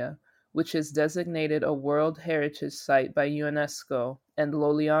Area, which is designated a World Heritage Site by UNESCO, and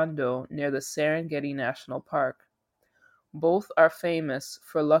Loliondo near the Serengeti National Park. Both are famous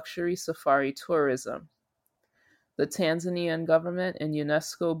for luxury safari tourism. The Tanzanian government and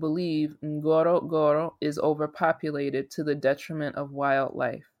UNESCO believe Ngorongoro is overpopulated to the detriment of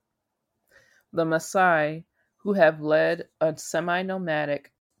wildlife. The Maasai, who have led a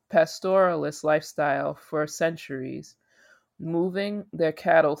semi-nomadic, pastoralist lifestyle for centuries, moving their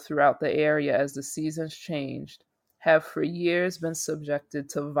cattle throughout the area as the seasons changed, have for years been subjected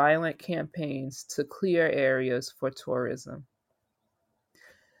to violent campaigns to clear areas for tourism."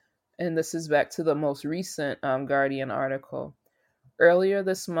 And this is back to the most recent Guardian article. Earlier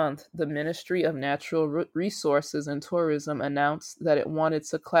this month, the Ministry of Natural Resources and Tourism announced that it wanted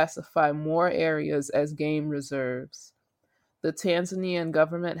to classify more areas as game reserves. The Tanzanian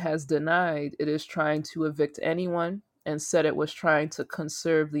government has denied it is trying to evict anyone and said it was trying to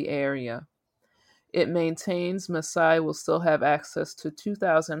conserve the area. It maintains Maasai will still have access to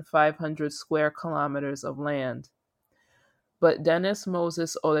 2,500 square kilometers of land. But Dennis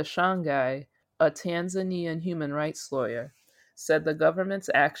Moses Oleshangai, a Tanzanian human rights lawyer, said the government's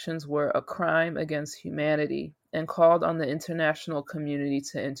actions were a crime against humanity and called on the international community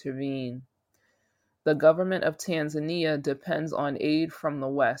to intervene. The government of Tanzania depends on aid from the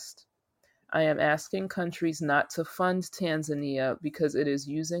West. I am asking countries not to fund Tanzania because it is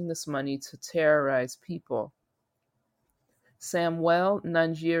using this money to terrorize people. Samuel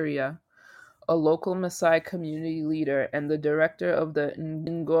Nanjiria, a local Maasai community leader and the director of the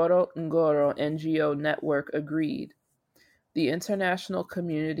Ngorongoro NGO network, agreed. The international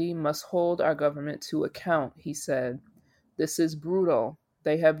community must hold our government to account, he said. This is brutal.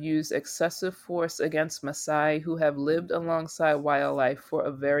 They have used excessive force against Maasai who have lived alongside wildlife for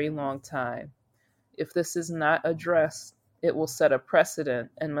a very long time. If this is not addressed, it will set a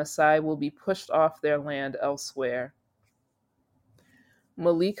precedent and Maasai will be pushed off their land elsewhere.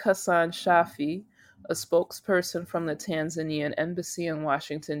 Malik Hassan Shafi, a spokesperson from the Tanzanian embassy in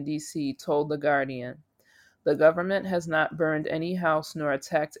Washington, D.C., told The Guardian, "The government has not burned any house nor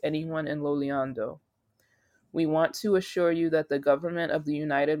attacked anyone in Loliondo. We want to assure you that the government of the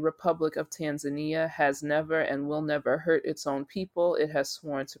United Republic of Tanzania has never and will never hurt its own people it has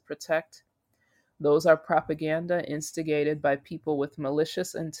sworn to protect. Those are propaganda instigated by people with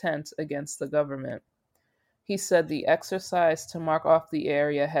malicious intent against the government." He said the exercise to mark off the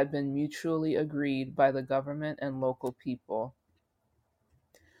area had been mutually agreed by the government and local people.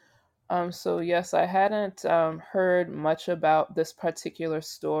 So yes, I hadn't heard much about this particular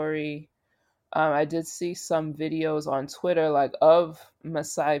story. I did see some videos on Twitter, like of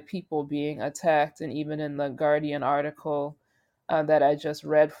Maasai people being attacked, and even in the Guardian article that I just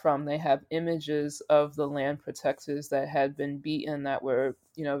read from, they have images of the land protectors that had been beaten that were,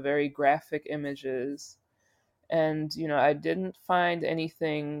 very graphic images. And, I didn't find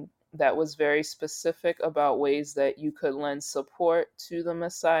anything that was very specific about ways that you could lend support to the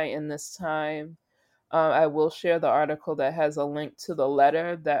Maasai in this time. I will share the article that has a link to the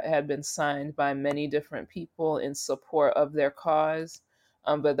letter that had been signed by many different people in support of their cause,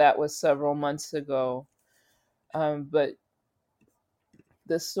 but that was several months ago. But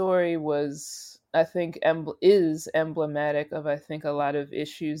the story was, I think, is emblematic of, I think, a lot of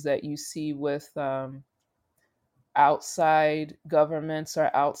issues that you see with outside governments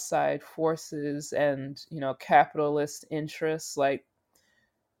or outside forces and, capitalist interests, like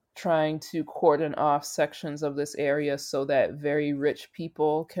trying to cordon off sections of this area so that very rich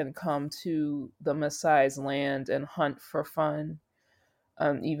people can come to the Maasai's land and hunt for fun.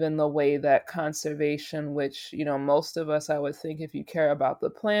 Even the way that conservation, which, most of us, I would think, if you care about the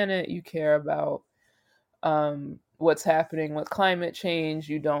planet, you care about what's happening with climate change,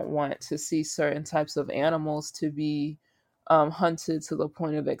 you don't want to see certain types of animals to be hunted to the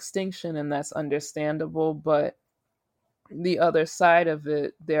point of extinction, and that's understandable. But the other side of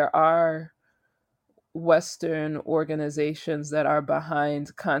it, there are Western organizations that are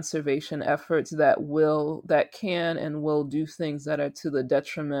behind conservation efforts that can and will do things that are to the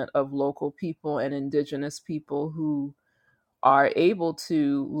detriment of local people and indigenous people who are able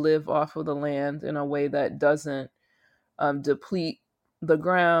to live off of the land in a way that doesn't deplete the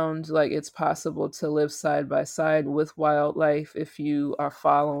ground. Like, it's possible to live side by side with wildlife if you are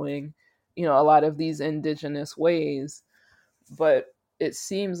following, a lot of these indigenous ways. But it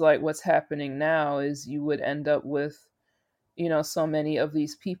seems like what's happening now is you would end up with, so many of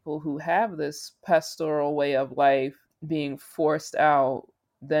these people who have this pastoral way of life being forced out,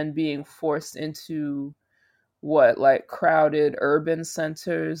 then being forced into like crowded urban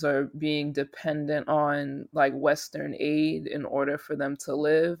centers, or being dependent on like Western aid in order for them to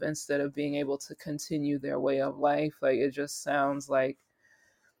live instead of being able to continue their way of life. Like, it just sounds like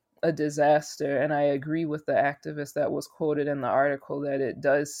a disaster. And I agree with the activist that was quoted in the article that it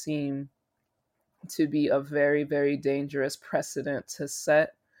does seem to be a very, very dangerous precedent to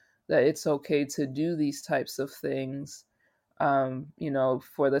set, that it's okay to do these types of things,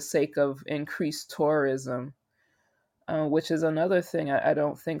 for the sake of increased tourism, which is another thing I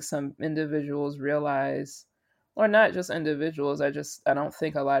don't think some individuals realize, or not just individuals. I don't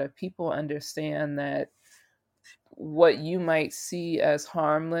think a lot of people understand that what you might see as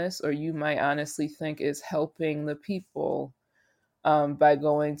harmless, or you might honestly think is helping the people by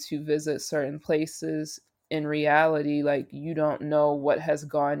going to visit certain places, in reality, like, you don't know what has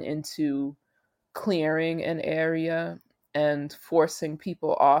gone into clearing an area and forcing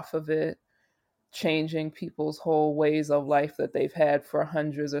people off of it, changing people's whole ways of life that they've had for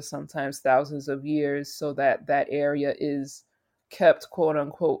hundreds or sometimes thousands of years, so that that area is kept, quote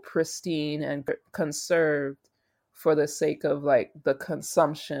unquote, pristine and conserved for the sake of like the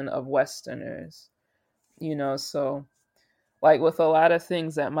consumption of Westerners, so like with a lot of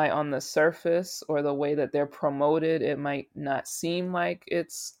things that might on the surface, or the way that they're promoted, it might not seem like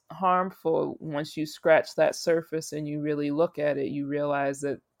it's harmful. Once you scratch that surface and you really look at it, you realize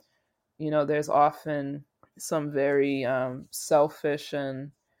that, there's often some very selfish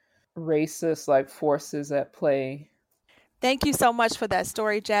and racist like forces at play. Thank you so much for that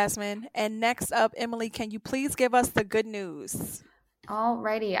story, Jasmine. And next up, Emily, can you please give us the good news?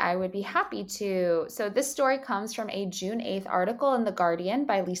 Alrighty, I would be happy to. So this story comes from a June 8th article in The Guardian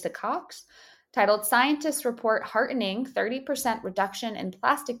by Lisa Cox, titled "Scientists Report Heartening 30% Reduction in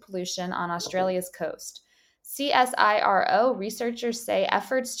Plastic Pollution on Australia's Coast." CSIRO researchers say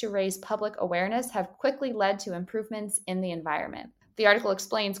efforts to raise public awareness have quickly led to improvements in the environment. The article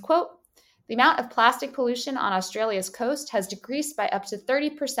explains, quote, The amount of plastic pollution on Australia's coast has decreased by up to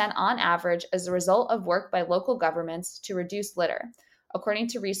 30% on average as a result of work by local governments to reduce litter, according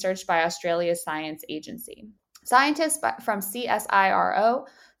to research by Australia's Science Agency. Scientists from CSIRO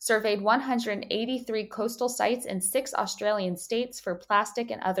surveyed 183 coastal sites in 6 Australian states for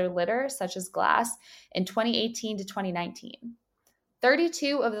plastic and other litter, such as glass, in 2018 to 2019.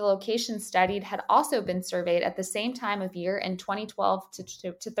 32 of the locations studied had also been surveyed at the same time of year in 2012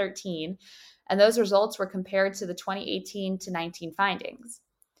 to 13, and those results were compared to the 2018 to 19 findings.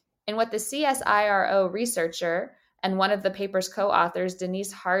 In what the CSIRO researcher and one of the paper's co-authors,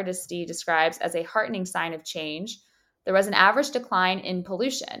 Denise Hardesty, describes as a heartening sign of change, there was an average decline in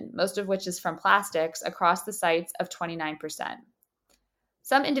pollution, most of which is from plastics, across the sites of 29%.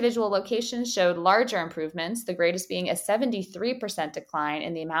 Some individual locations showed larger improvements, the greatest being a 73% decline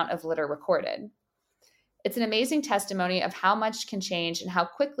in the amount of litter recorded. It's an amazing testimony of how much can change and how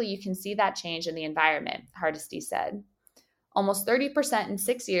quickly you can see that change in the environment, Hardesty said. Almost 30% in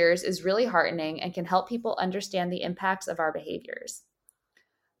 6 years is really heartening and can help people understand the impacts of our behaviors.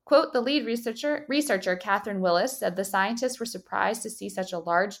 Quote, the lead researcher Catherine Willis, said the scientists were surprised to see such a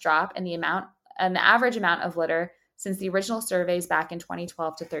large drop in the average amount of litter since the original surveys back in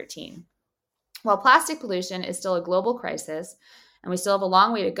 2012 to 13. While plastic pollution is still a global crisis, and we still have a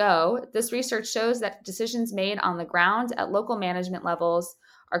long way to go, this research shows that decisions made on the ground at local management levels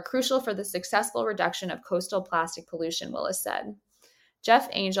are crucial for the successful reduction of coastal plastic pollution, Willis said. Jeff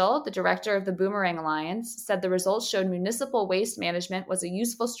Angel, the director of the Boomerang Alliance, said the results showed municipal waste management was a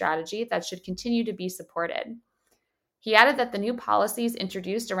useful strategy that should continue to be supported. He added that the new policies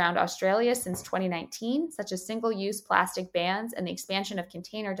introduced around Australia since 2019, such as single-use plastic bans and the expansion of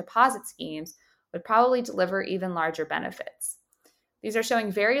container deposit schemes, would probably deliver even larger benefits. These are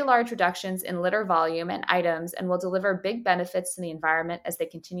showing very large reductions in litter volume and items and will deliver big benefits to the environment as they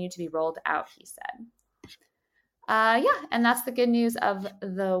continue to be rolled out, he said. And that's the good news of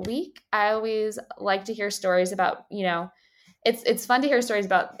the week. I always like to hear stories about, it's fun to hear stories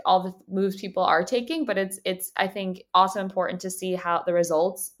about all the moves people are taking, but it's I think also important to see how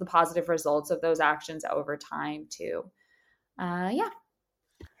the positive results of those actions over time too.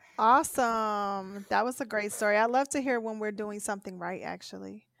 Awesome. That was a great story. I love to hear when we're doing something right,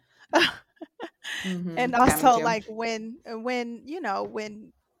 actually. And also like when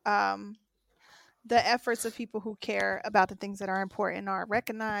the efforts of people who care about the things that are important are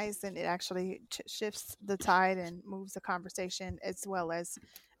recognized, and it actually shifts the tide and moves the conversation as well as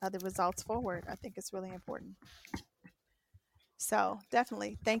the results forward. I think it's really important. So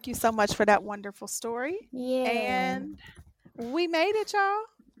definitely, thank you so much for that wonderful story. Yeah. And we made it, y'all.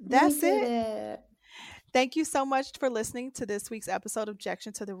 That's it. Thank you so much for listening to this week's episode of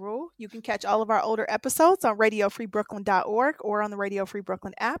Objection to the Rule. You can catch all of our older episodes on radiofreebrooklyn.org or on the Radio Free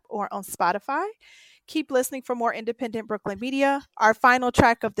Brooklyn app or on Spotify. Keep listening for more independent Brooklyn media. Our final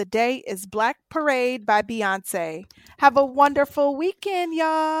track of the day is Black Parade by Beyonce. Have a wonderful weekend,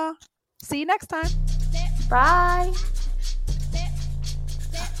 y'all. See you next time. Bye.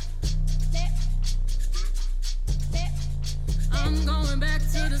 I'm going back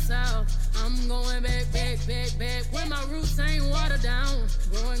to the south. I'm going back, where my roots ain't watered down.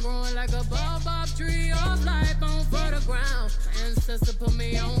 Growing like a baobab tree of life on fertile ground. My ancestor put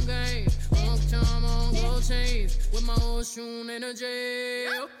me on game, on charm, on gold chains, with my old shoon energy.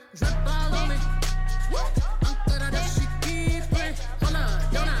 Drip all on me. Uncle that she keep it. Hola,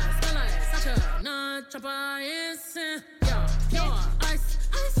 Dona, Stella, Sacha, Nah, Chapa, Instant. Yeah, pure ice,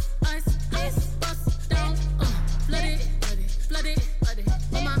 bust down, flood it.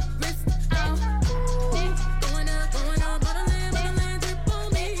 On my wrist out. Going up, motherland, drip on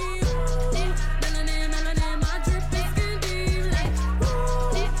me. Melanin, my drip is skin deep like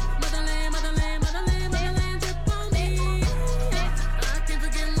motherland, drip on me. I can't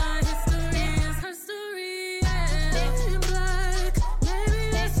forget my history is her story.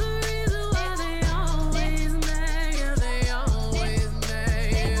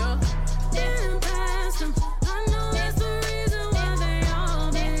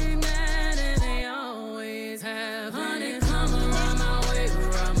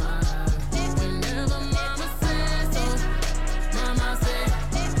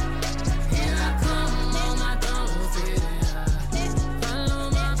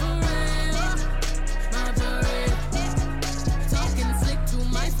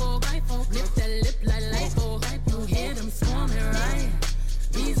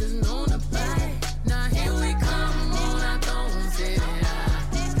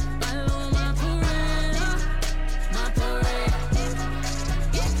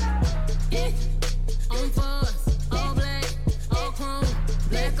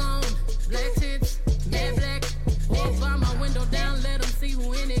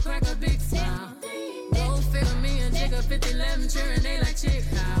 them cheering, they like chick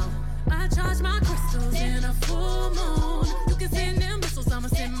how I charge my crystals in a full moon. You can send them missiles, I'ma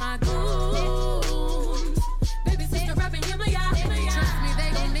send my goons. Baby sister rapping, hear me out. Trust me,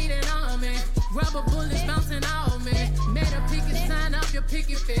 they gon' need an army. Rubber bullets bouncing on me. Made a picket sign up your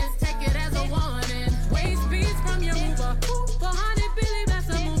picket fence. Take it as a warning. Waste beats from your Uber. 400 Billy, that's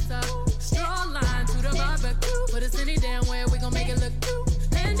a Musa. Straw line to the barbecue. Put us any damn way, we gon' make it look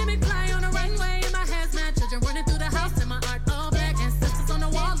cute. Pandemic fly on the runway in my hazmat. Children running through the house in my art all black. Ancestors on the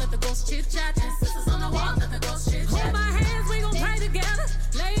wall, let the ghost chit chat. Ancestors on the wall, let the ghost chit chat. Hold my hands, we gon' pray together.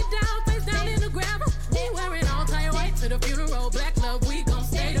 Lay down, face down in the gravel. We wearing all tie white to the funeral. Black love, we gon'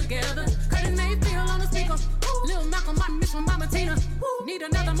 stay together. Curtis Mayfield on the speaker. Lil Malcolm, I miss from Mama Tina. Need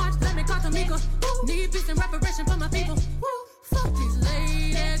another march, let me call Tamika. Need peace and reparation for my people. Fuck these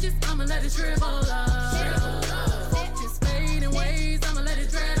late edges, I'ma let it shrivel up. Fuck this fading ways, I'ma let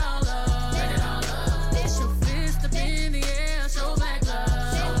it dread all up. Push your fist up in the air, show black love.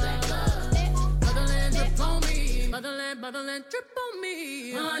 Motherland drip on me, motherland drip on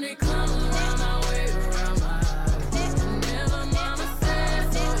me. Honey, come around my way, around my eyes. Never mama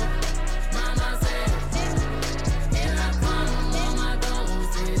said so. Mama said, here I come on my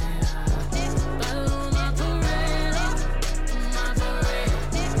bones, follow my parade, my parade.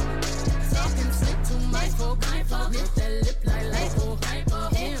 Talking slick to my folk, hit that lip like lipo, hypo.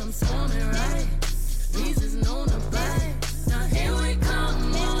 Here I'm swarming right, these is known to buy. Now here we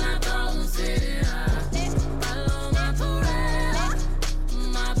come on our bones, follow my parade,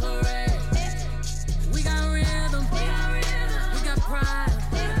 my parade. We got rhythm, we got pride.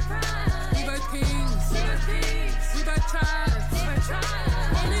 We birth kings, we birth tribes.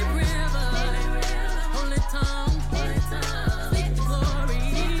 Holy river, holy tongue, speak the glory,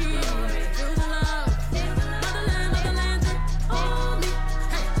 feel the love. Motherland, drip on me.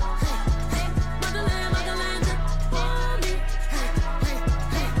 Hey, hey, hey. Motherland, drip on me. Hey, hey,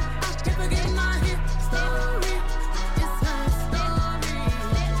 hey. I can't forget my history. It's her story.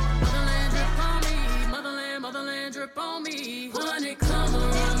 Motherland, drip on me. Motherland, drip on me. Honey, come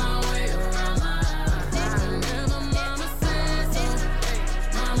around my way, around my eyes. Never mama said so.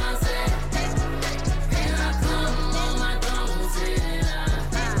 Mama said, here I come on my bones,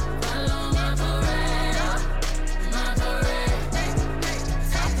 follow my parade, my parade.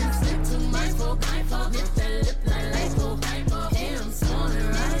 Talking slick to my folk, hit that lip like lipo, hypo. Here I'm swarming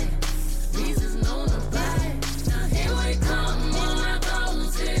right, these is known to buy. Now here we come on my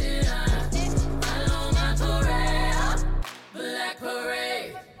bones, follow my parade, black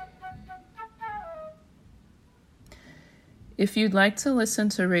parade. If you'd like to listen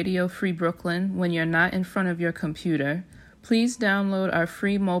to Radio Free Brooklyn when you're not in front of your computer, please download our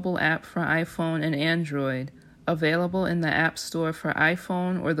free mobile app for iPhone and Android, available in the App Store for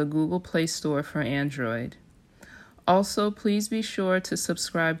iPhone or the Google Play Store for Android. Also, please be sure to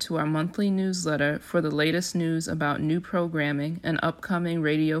subscribe to our monthly newsletter for the latest news about new programming and upcoming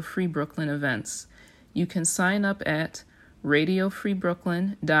Radio Free Brooklyn events. You can sign up at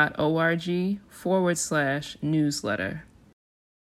radiofreebrooklyn.org/newsletter.